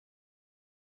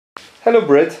Hello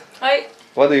Britt. Hi.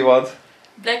 What do you want?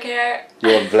 Black hair.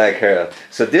 You want black hair.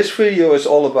 So this video is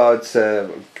all about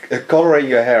coloring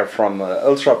your hair from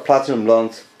ultra platinum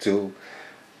blonde to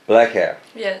black hair.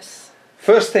 Yes.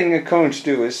 First thing I'm going to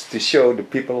do is to show the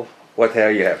people what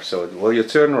hair you have. So will you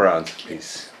turn around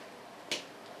please?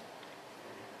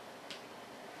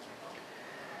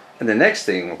 And the next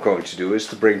thing I'm going to do is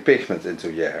to bring pigment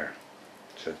into your hair.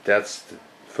 So that's the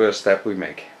first step we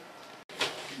make.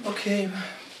 Okay,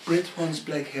 Britt wants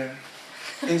black hair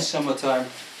in summertime.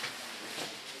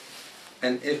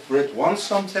 And if Britt wants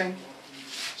something,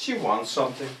 she wants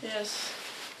something. Yes.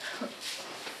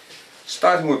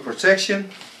 Starting with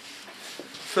protection.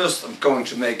 First I'm going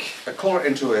to make a color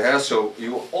into her hair so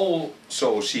you will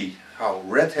also see how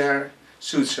red hair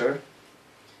suits her.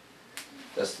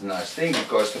 That's the nice thing,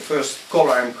 because the first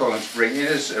color I'm going to bring in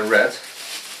is a red.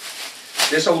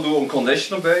 This I will do on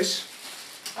conditioner base.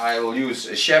 I will use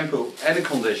a shampoo and a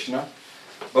conditioner.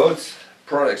 Both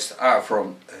products are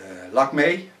from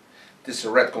Lakmé. This is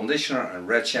a red conditioner and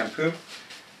red shampoo.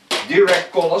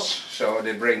 Direct colors, so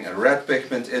they bring a red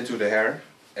pigment into the hair.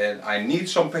 And I need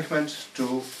some pigment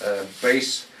to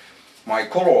base my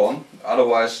color on,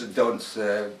 otherwise it don't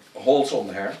hold on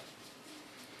the hair.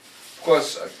 Of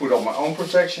course I put on my own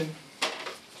protection.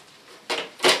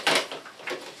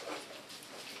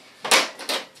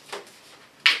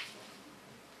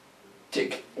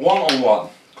 Take one-on-one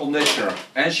conditioner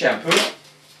and shampoo.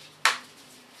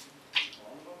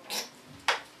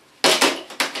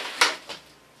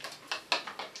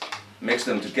 Mix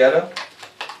them together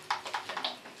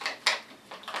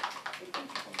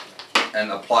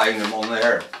and applying them on the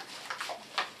hair.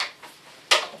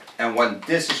 And when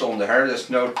this is on the hair, there's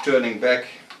no turning back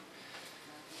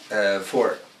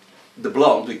for the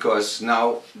blonde, because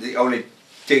now the only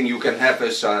thing you can have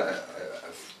is a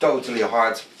totally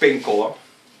hard pink color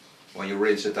when you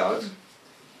rinse it out.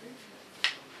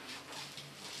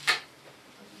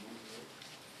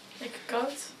 Lekker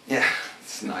koud. Yeah,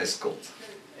 it's nice cold.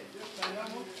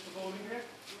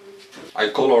 I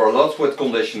color a lot with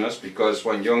conditioners, because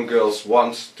when young girls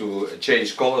want to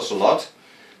change colors a lot,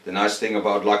 the nice thing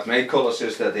about Lakmé colors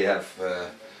is that they have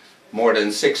more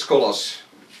than 6 colors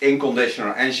in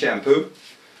conditioner and shampoo.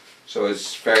 So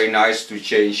it's very nice to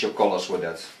change your colors with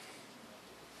that.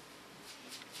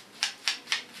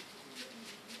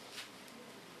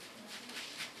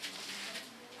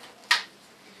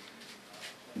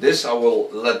 This I will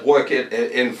let work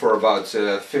in for about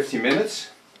 50 minutes,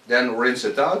 then rinse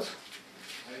it out,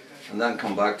 and then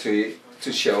come back to you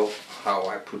to show how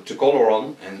I put the color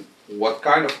on and what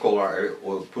kind of color I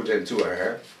will put into her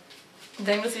hair. Ik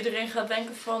denk dat iedereen gaat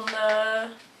denken van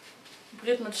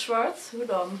Britt met zwart. Hoe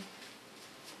dan?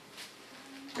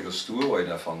 Heel stoer word je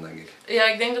daarvan, denk ik. Ja,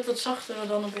 ik denk dat het zachtere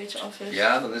dan een beetje af is.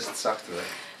 Ja, dan is het zachter.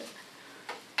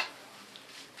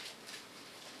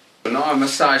 So now I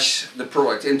massage the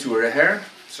product into her hair,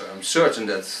 so I'm certain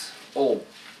that all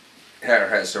hair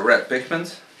has a red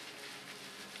pigment.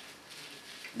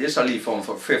 This I leave on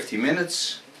for 50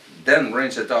 minutes, then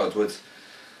rinse it out with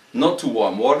not too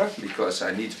warm water, because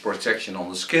I need protection on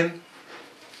the skin.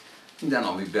 And then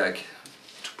I'll be back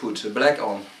to put the black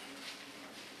on.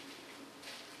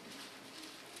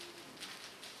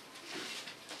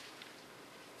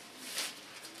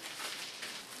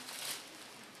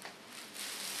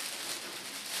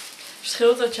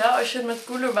 Verschilt dat ja, als je het met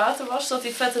koeler water wast, dat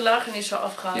die vette lagen niet zo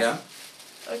afgaan? Ja.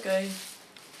 Oké.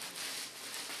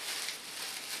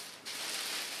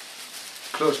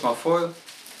 Close my foil.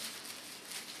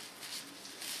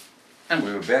 And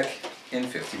we'll be back in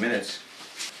 50 minutes.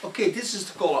 Okay, this is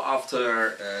the color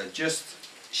after just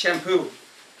shampoo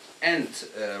and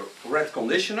red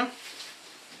conditioner.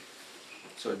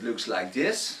 So it looks like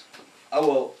this. I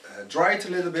will dry it a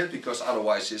little bit, because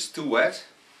otherwise it's too wet.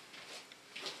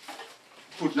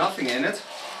 Put nothing in it.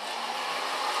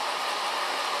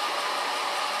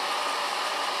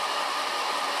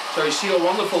 So you see how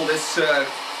wonderful this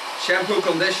shampoo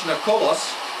conditioner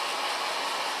colors.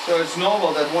 So it's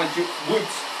normal that when you would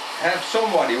have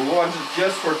somebody who wants it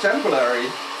just for temporary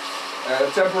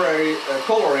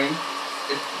coloring,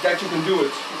 that you can do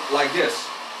it like this.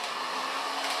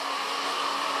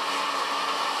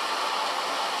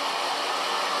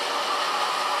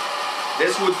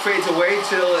 This would fade away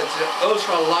till it's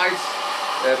ultra light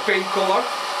pink color,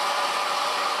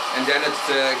 and then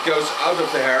it goes out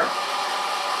of the hair.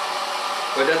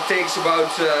 But that takes about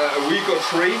a week or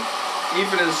 3,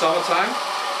 even in the summertime.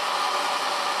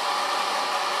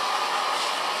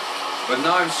 But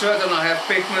now I'm certain I have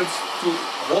pigment to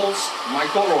hold my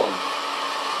color on.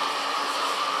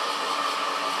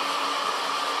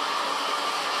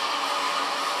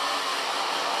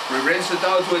 We rinse it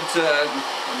out with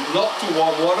not too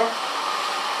warm water.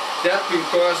 That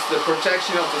because the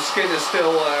protection of the skin is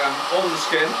still on the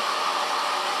skin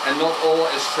and not all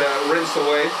is rinsed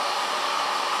away.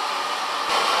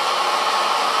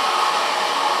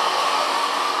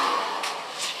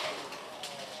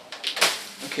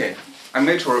 Okay, I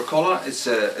made her a color. It's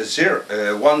a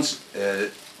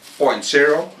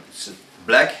 1.0. It's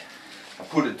black. I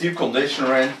put a deep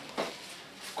conditioner in.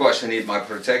 Of course I need my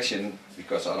protection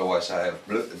because otherwise I have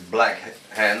black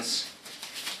hands.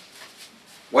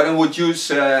 When I would use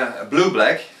a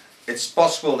blue-black, it's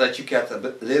possible that you get a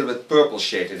little bit purple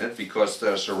shade in it because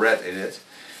there's a red in it.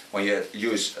 When you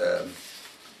use a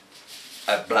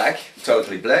black,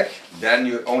 totally black, then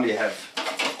you only have,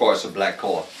 of course, a black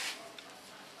color.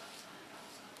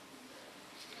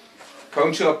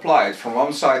 Going to apply it from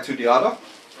one side to the other.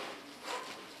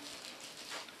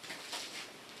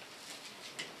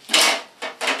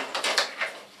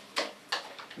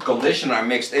 The conditioner I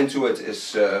mixed into it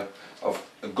is of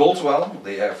Goldwell.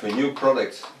 They have a new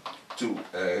product to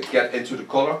get into the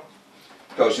color.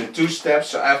 It goes in 2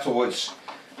 steps, so afterwards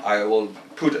I will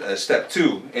put step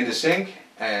 2 in the sink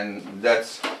and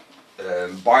that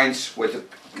binds with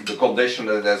the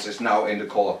conditioner that is now in the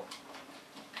color.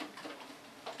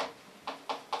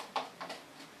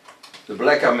 The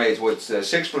black I made with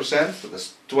 6%,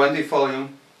 that's 20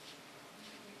 volume.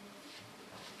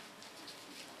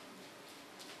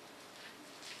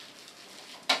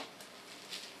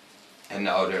 And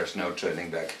now there's no turning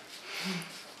back.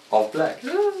 Of black.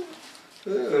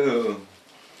 Ooh.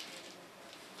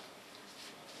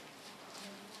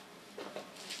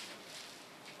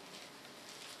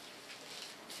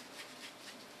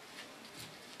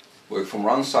 Work from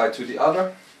one side to the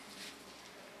other.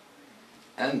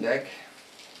 And back.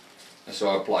 And so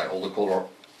I apply all the color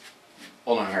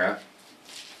on her hair.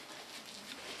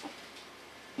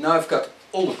 Now I've got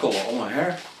all the color on my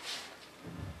hair.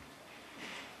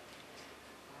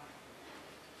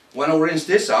 When I rinse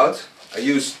this out, I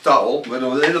use towel with a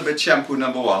little bit shampoo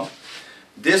number 1.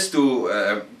 This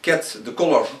to get the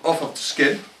color off of the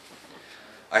skin.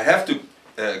 I have to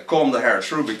comb the hair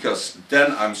through because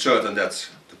then I'm certain that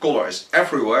the color is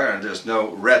everywhere and there's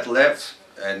no red left.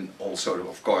 And also,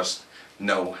 of course,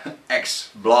 no X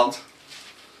blonde,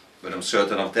 but I'm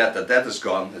certain of that is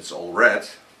gone, it's all red.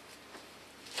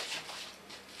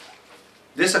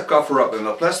 This I cover up in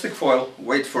a plastic foil,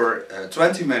 wait for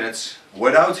 20 minutes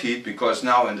without heat, because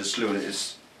now in the saloon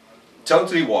it's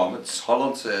totally warm. It's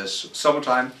Holland,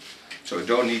 summertime, so you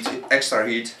don't need extra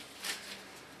heat.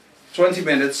 20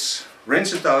 minutes,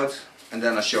 rinse it out, and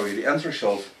then I'll show you the end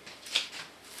result.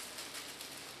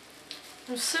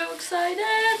 I'm so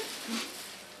excited!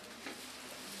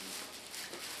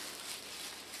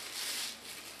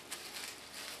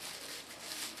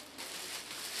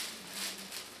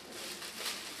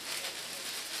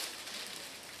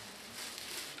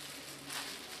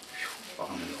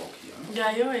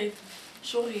 Ja, joh.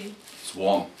 Sorry. It's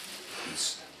warm.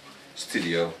 It's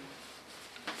studio.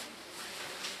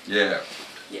 Yeah.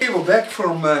 Okay, we're back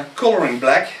from coloring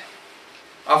black.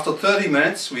 After 30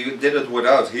 minutes, we did it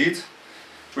without heat.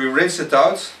 We rinsed it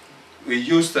out. We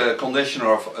used the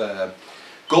conditioner of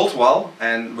Goldwell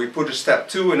and we put a step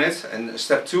 2 in it. And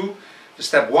step 2, the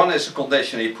step 1 is a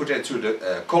conditioner you put into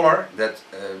the color that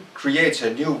creates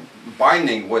a new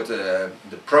binding with the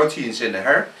proteins in the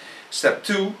hair. Step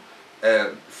 2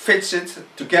 fits it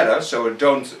together so it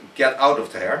don't get out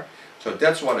of the hair. So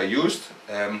that's what I used.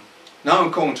 Now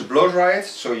I'm going to blow dry it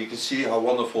so you can see how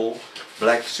wonderful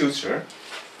black suits her.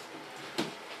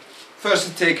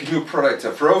 First I take a new product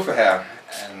of Rover hair,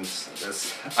 and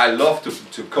I love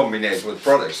to combine with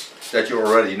products that you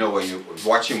already know when you're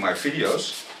watching my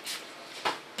videos.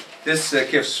 This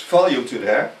gives volume to the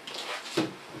hair.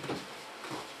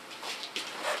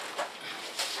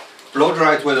 Blow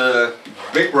dry it with a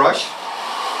big brush.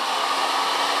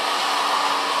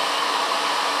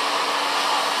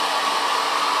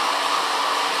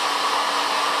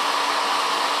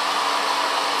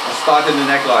 I start in the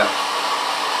neckline.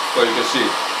 So you can see.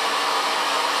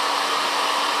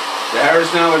 The hair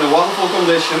is now in a wonderful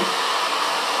condition,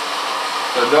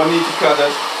 so I don't need to cut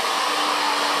it.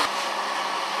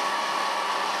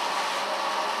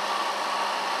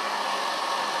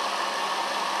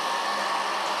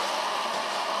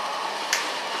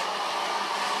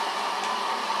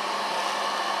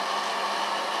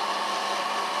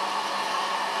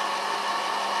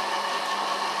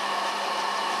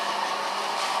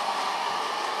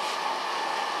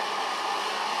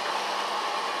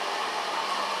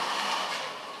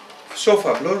 So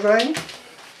far blow drying.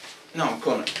 Now I'm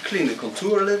gonna clean the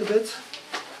contour a little bit.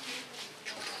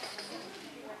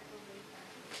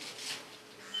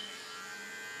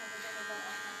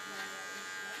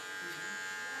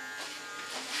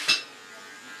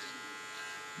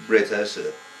 Britt has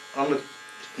a under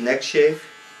neck shave,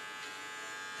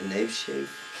 a nape shave.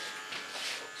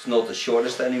 It's not the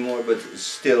shortest anymore, but it's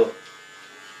still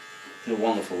in a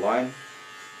wonderful line.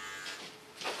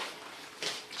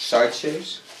 Side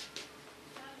shaves.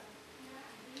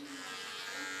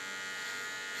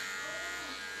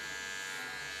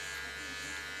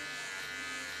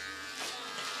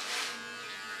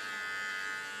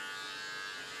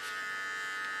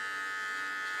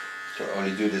 So I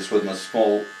only do this with my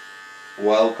small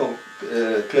wild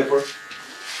clipper.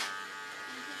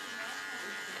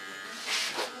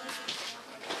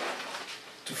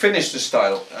 To finish the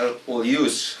style, I will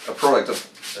use a product of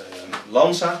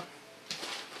Lanza.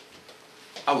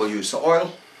 I will use the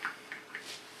oil.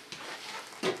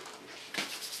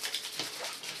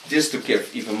 This to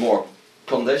give even more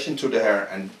condition to the hair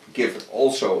and give it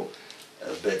also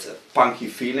a bit of punky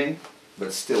feeling,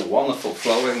 but still wonderful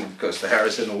flowing, because the hair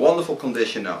is in a wonderful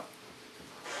condition now.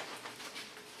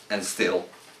 And still,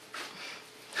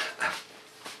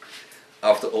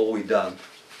 after all we've done.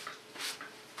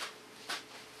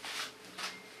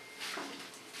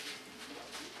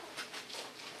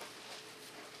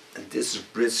 And this is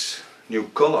Britt's new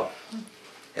color.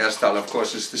 Hairstyle of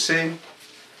course is the same,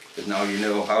 but now you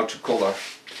know how to color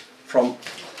from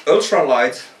ultra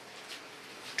light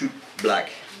to black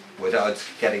without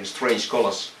getting strange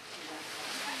colors.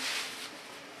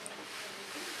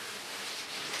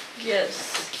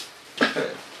 Yes.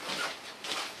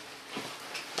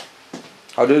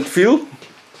 How did it feel?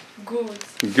 Good.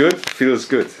 Good? Feels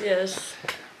good. Yes.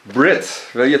 Britt,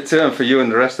 will you turn for you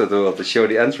and the rest of the world to show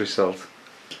the end result?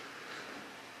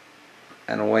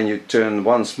 And when you turn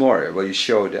once more, will you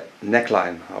show the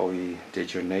neckline, how we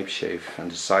did your nape shave and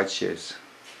the side shaves?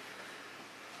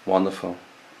 Wonderful.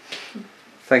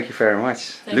 Thank you very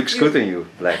much. Looks good on you,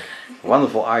 black.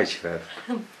 Wonderful eyes you have.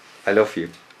 I love you.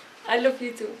 I love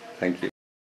you too. Thank you.